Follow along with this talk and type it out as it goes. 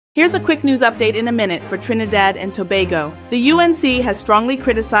Here's a quick news update in a minute for Trinidad and Tobago. The UNC has strongly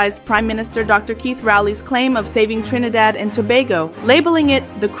criticized Prime Minister Dr. Keith Rowley's claim of saving Trinidad and Tobago, labeling it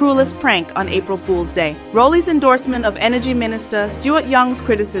the cruelest prank on April Fool's Day. Rowley's endorsement of Energy Minister Stuart Young's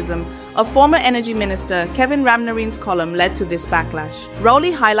criticism of former Energy Minister Kevin Ramnarine's column led to this backlash.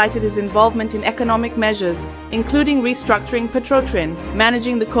 Rowley highlighted his involvement in economic measures, including restructuring Petrotrin,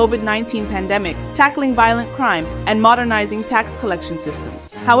 managing the COVID-19 pandemic, tackling violent crime, and modernizing tax collection systems.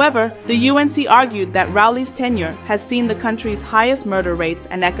 However, the UNC argued that Rowley's tenure has seen the country's highest murder rates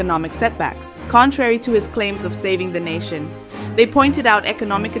and economic setbacks, contrary to his claims of saving the nation. They pointed out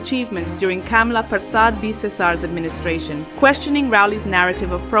economic achievements during Kamla Persad Bisesar's administration, questioning Rowley's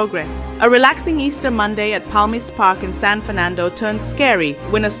narrative of progress. A relaxing Easter Monday at Palmist Park in San Fernando turned scary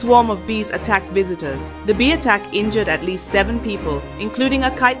when a swarm of bees attacked visitors. The bee attack injured at least 7 people, including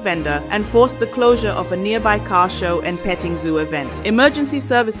a kite vendor, and forced the closure of a nearby car show and petting zoo event. Emergency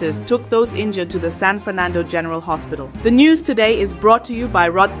services took those injured to the San Fernando General Hospital. The news today is brought to you by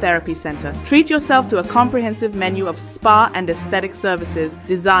Rod Therapy Center. Treat yourself to a comprehensive menu of spa and aesthetic services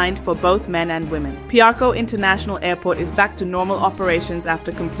designed for both men and women. Piarco International Airport is back to normal operations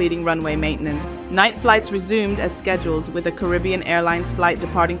after completing runway maintenance. Night flights resumed as scheduled, with a Caribbean Airlines flight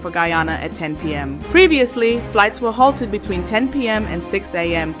departing for Guyana at 10 p.m. Previously, flights were halted between 10 p.m. and 6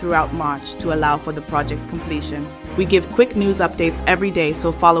 a.m. throughout March to allow for the project's completion. We give quick news updates every day,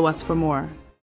 so follow us for more.